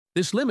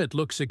This limit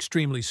looks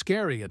extremely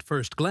scary at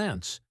first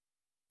glance.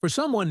 For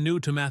someone new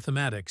to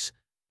mathematics,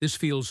 this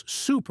feels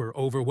super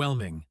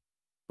overwhelming.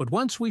 But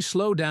once we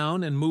slow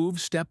down and move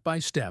step by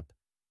step,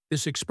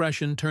 this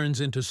expression turns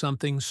into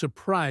something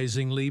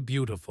surprisingly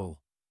beautiful.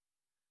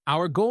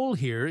 Our goal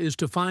here is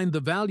to find the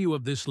value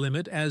of this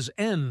limit as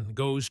n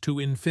goes to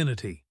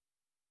infinity.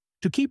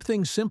 To keep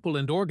things simple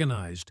and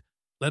organized,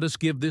 let us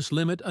give this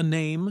limit a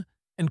name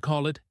and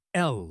call it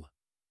L.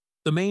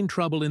 The main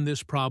trouble in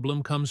this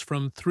problem comes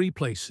from three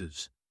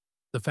places: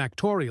 the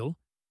factorial,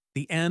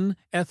 the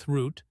nth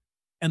root,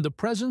 and the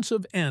presence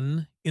of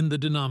n in the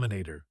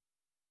denominator.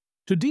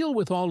 To deal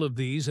with all of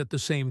these at the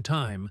same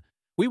time,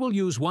 we will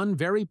use one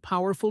very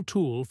powerful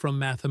tool from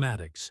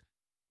mathematics,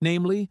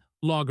 namely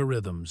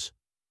logarithms.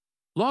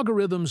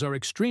 Logarithms are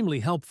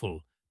extremely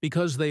helpful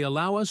because they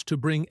allow us to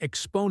bring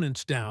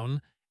exponents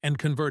down and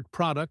convert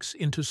products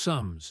into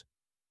sums.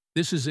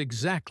 This is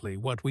exactly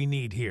what we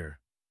need here.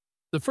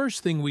 The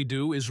first thing we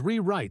do is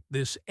rewrite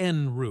this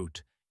n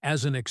root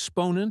as an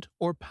exponent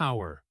or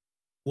power,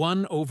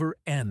 1 over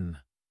n.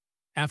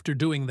 After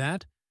doing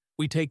that,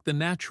 we take the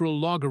natural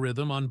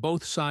logarithm on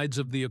both sides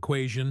of the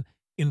equation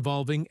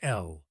involving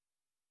L.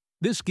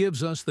 This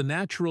gives us the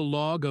natural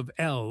log of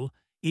L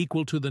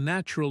equal to the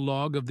natural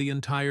log of the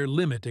entire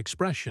limit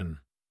expression.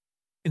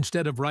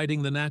 Instead of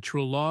writing the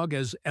natural log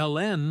as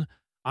ln,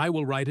 I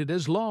will write it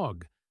as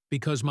log,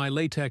 because my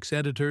LaTeX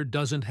editor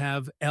doesn't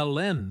have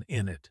ln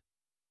in it.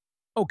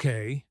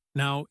 Okay,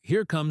 now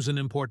here comes an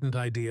important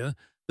idea.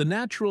 The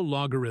natural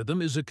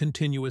logarithm is a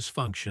continuous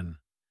function.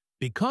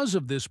 Because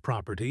of this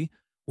property,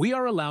 we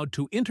are allowed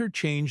to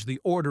interchange the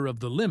order of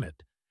the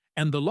limit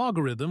and the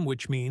logarithm,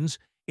 which means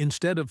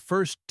instead of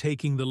first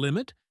taking the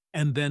limit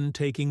and then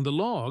taking the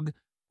log,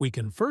 we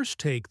can first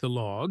take the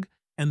log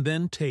and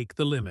then take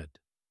the limit.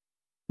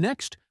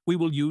 Next, we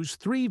will use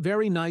three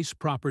very nice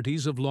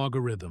properties of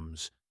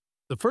logarithms.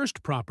 The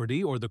first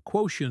property, or the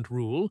quotient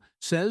rule,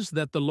 says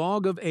that the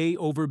log of a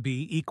over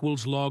b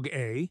equals log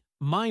a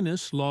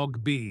minus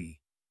log b.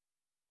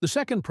 The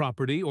second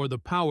property, or the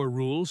power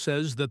rule,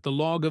 says that the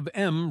log of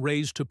m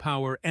raised to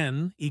power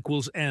n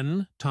equals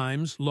n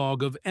times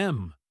log of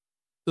m.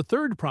 The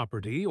third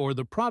property, or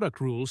the product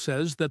rule,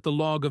 says that the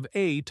log of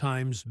a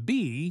times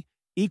b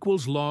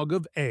equals log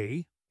of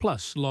a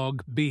plus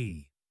log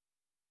b.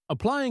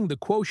 Applying the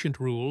quotient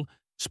rule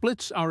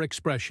splits our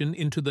expression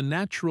into the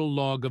natural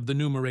log of the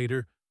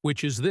numerator,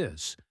 which is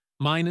this,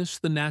 minus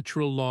the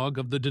natural log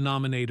of the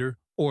denominator,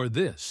 or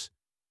this.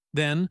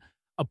 Then,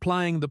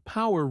 applying the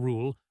power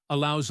rule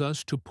allows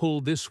us to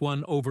pull this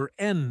one over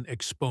n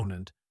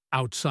exponent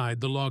outside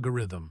the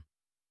logarithm.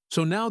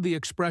 So now the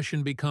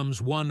expression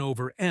becomes 1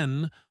 over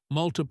n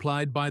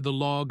multiplied by the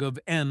log of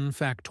n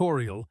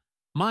factorial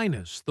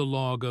minus the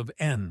log of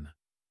n.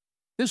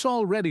 This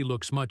already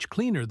looks much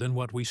cleaner than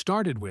what we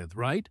started with,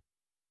 right?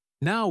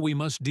 Now we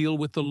must deal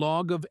with the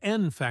log of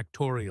n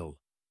factorial,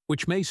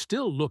 which may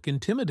still look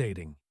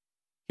intimidating.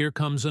 Here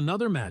comes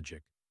another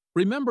magic.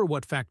 Remember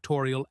what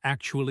factorial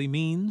actually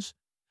means?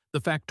 The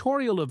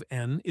factorial of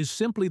n is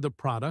simply the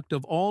product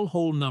of all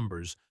whole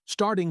numbers,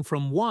 starting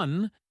from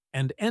 1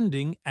 and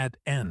ending at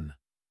n.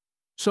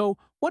 So,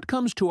 what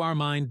comes to our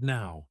mind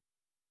now?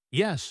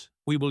 Yes,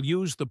 we will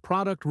use the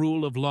product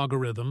rule of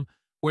logarithm,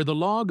 where the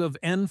log of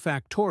n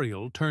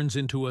factorial turns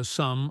into a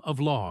sum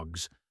of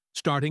logs,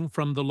 starting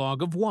from the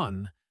log of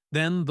 1,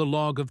 then the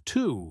log of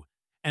 2,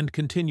 and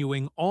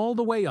continuing all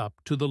the way up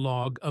to the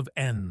log of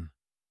n.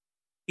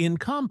 In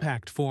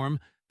compact form,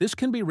 this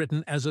can be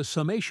written as a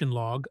summation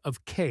log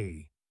of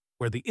k,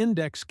 where the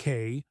index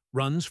k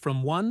runs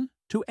from 1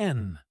 to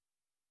n.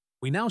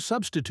 We now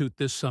substitute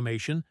this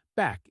summation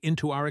back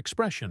into our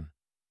expression.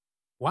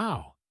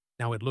 Wow,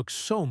 now it looks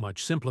so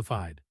much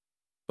simplified.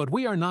 But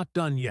we are not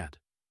done yet.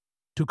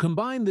 To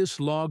combine this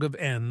log of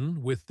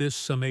n with this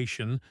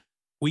summation,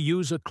 we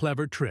use a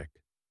clever trick.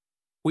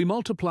 We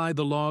multiply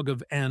the log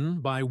of n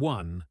by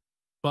 1,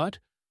 but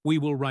we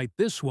will write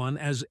this one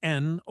as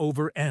n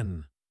over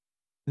n.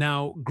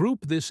 Now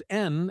group this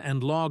n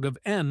and log of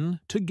n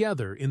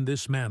together in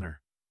this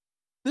manner.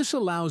 This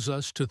allows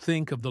us to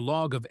think of the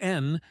log of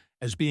n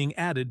as being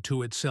added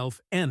to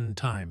itself n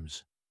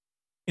times.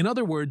 In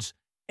other words,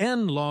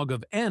 n log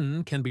of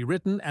n can be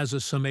written as a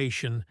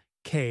summation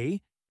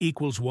k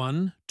equals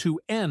 1 to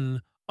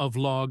n of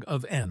log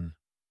of n.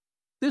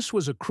 This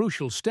was a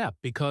crucial step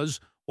because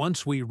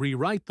once we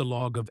rewrite the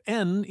log of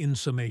n in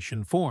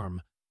summation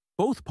form,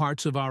 both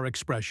parts of our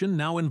expression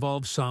now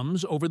involve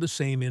sums over the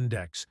same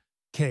index,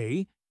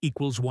 k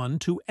equals 1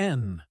 to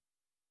n.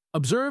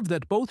 Observe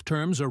that both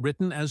terms are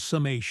written as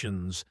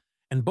summations,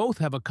 and both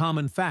have a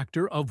common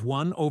factor of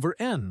 1 over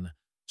n,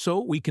 so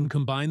we can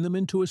combine them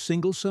into a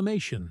single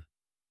summation.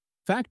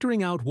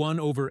 Factoring out 1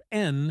 over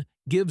n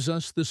gives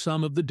us the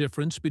sum of the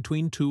difference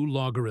between two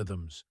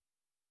logarithms.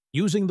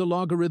 Using the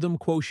logarithm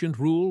quotient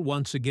rule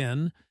once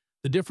again,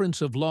 the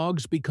difference of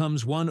logs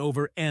becomes 1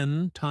 over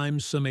n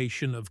times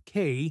summation of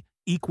k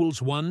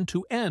equals 1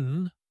 to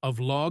n of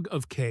log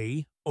of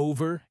k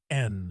over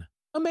n.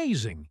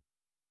 Amazing!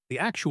 The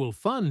actual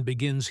fun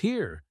begins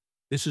here,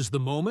 This is the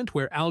moment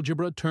where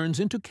algebra turns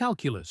into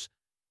calculus,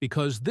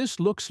 because this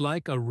looks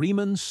like a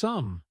Riemann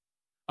sum.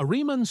 A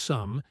Riemann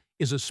sum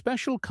is a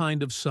special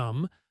kind of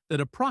sum that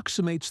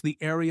approximates the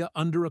area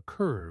under a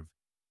curve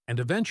and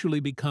eventually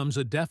becomes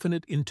a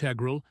definite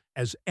integral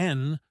as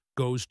n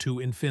goes to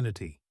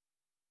infinity.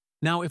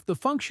 Now, if the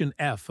function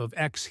f of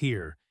x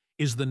here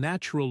is the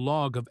natural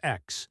log of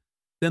x,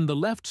 then the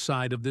left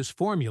side of this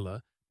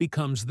formula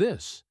becomes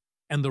this,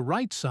 and the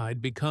right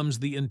side becomes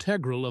the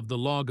integral of the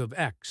log of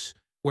x,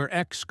 where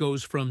x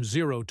goes from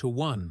 0 to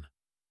 1.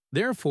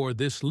 Therefore,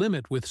 this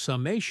limit with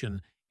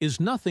summation is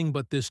nothing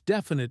but this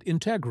definite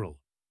integral.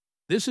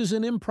 This is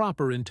an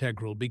improper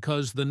integral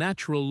because the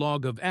natural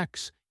log of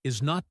x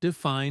is not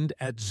defined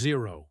at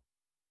 0.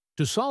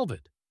 To solve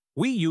it,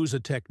 we use a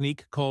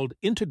technique called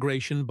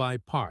integration by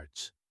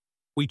parts.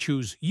 We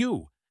choose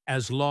u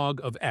as log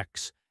of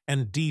x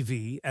and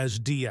dv as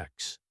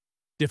dx.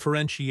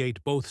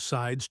 Differentiate both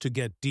sides to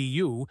get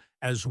du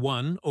as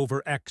 1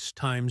 over x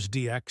times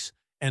dx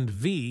and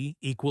v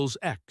equals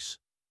x.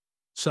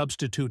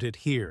 Substitute it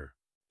here.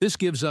 This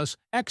gives us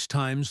x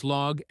times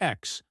log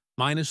x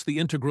minus the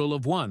integral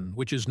of 1,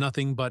 which is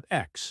nothing but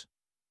x.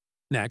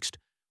 Next,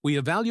 we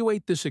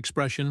evaluate this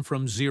expression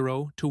from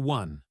 0 to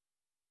 1.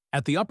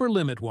 At the upper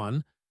limit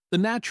 1, the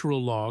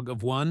natural log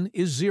of 1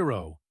 is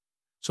 0,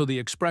 so the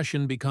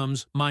expression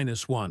becomes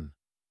minus 1.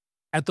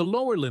 At the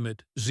lower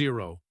limit,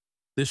 0,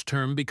 this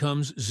term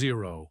becomes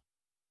 0.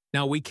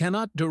 Now we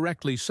cannot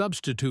directly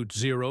substitute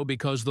 0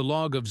 because the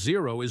log of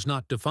 0 is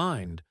not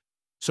defined,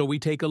 so we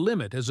take a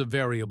limit as a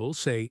variable,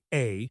 say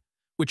a,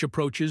 which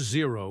approaches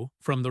 0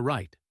 from the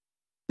right.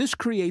 This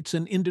creates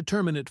an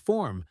indeterminate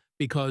form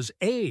because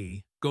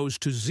a goes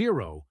to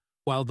 0,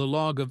 while the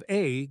log of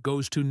a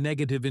goes to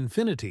negative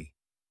infinity.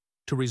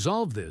 To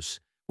resolve this,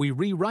 we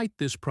rewrite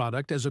this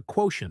product as a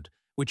quotient,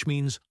 which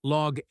means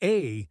log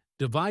a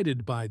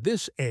divided by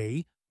this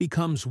a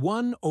becomes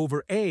 1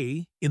 over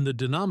a in the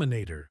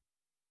denominator.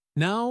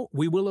 Now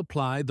we will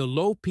apply the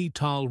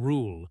L'Hopital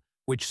rule,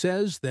 which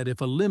says that if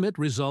a limit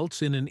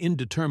results in an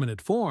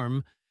indeterminate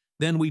form,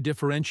 then we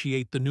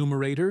differentiate the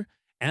numerator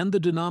and the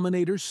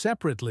denominator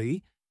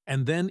separately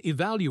and then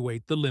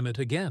evaluate the limit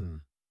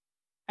again.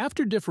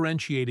 After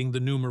differentiating the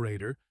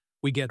numerator,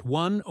 we get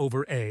 1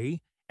 over a,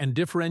 and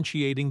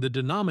differentiating the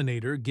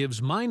denominator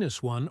gives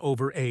minus 1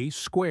 over a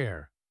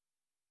square.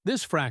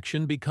 This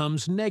fraction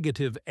becomes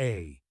negative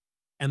a,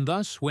 and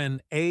thus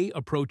when a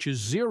approaches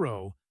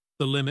 0,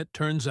 the limit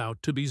turns out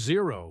to be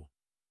 0.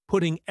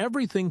 Putting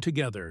everything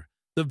together,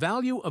 the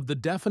value of the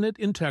definite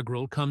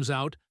integral comes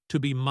out to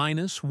be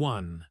minus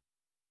 1.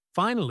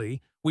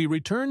 Finally, we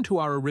return to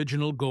our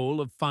original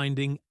goal of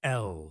finding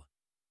L.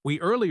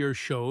 We earlier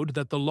showed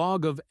that the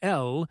log of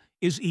L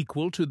is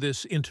equal to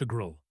this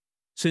integral.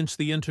 Since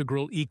the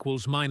integral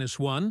equals minus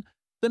 1,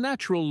 the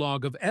natural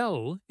log of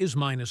L is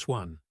minus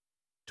 1.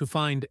 To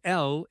find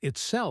L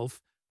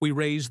itself, we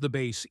raise the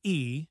base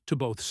e to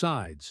both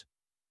sides.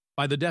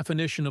 By the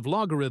definition of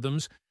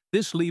logarithms,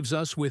 this leaves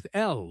us with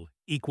L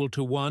equal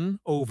to 1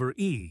 over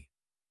e.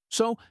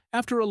 So,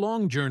 after a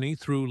long journey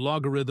through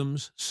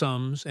logarithms,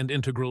 sums, and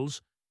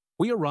integrals,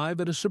 we arrive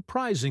at a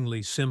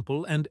surprisingly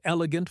simple and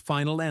elegant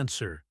final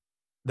answer.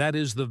 That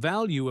is, the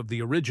value of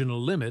the original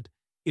limit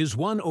is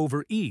 1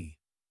 over e,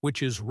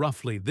 which is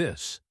roughly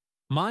this.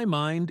 My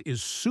mind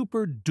is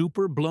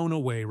super-duper blown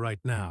away right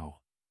now.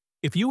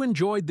 If you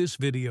enjoyed this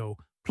video,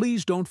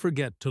 please don't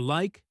forget to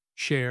like,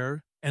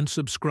 share, and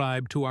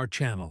subscribe to our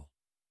channel.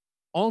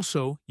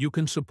 Also, you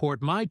can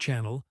support my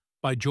channel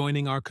by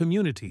joining our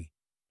community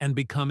and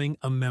becoming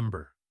a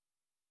member.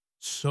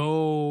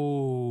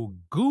 So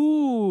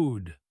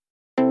good!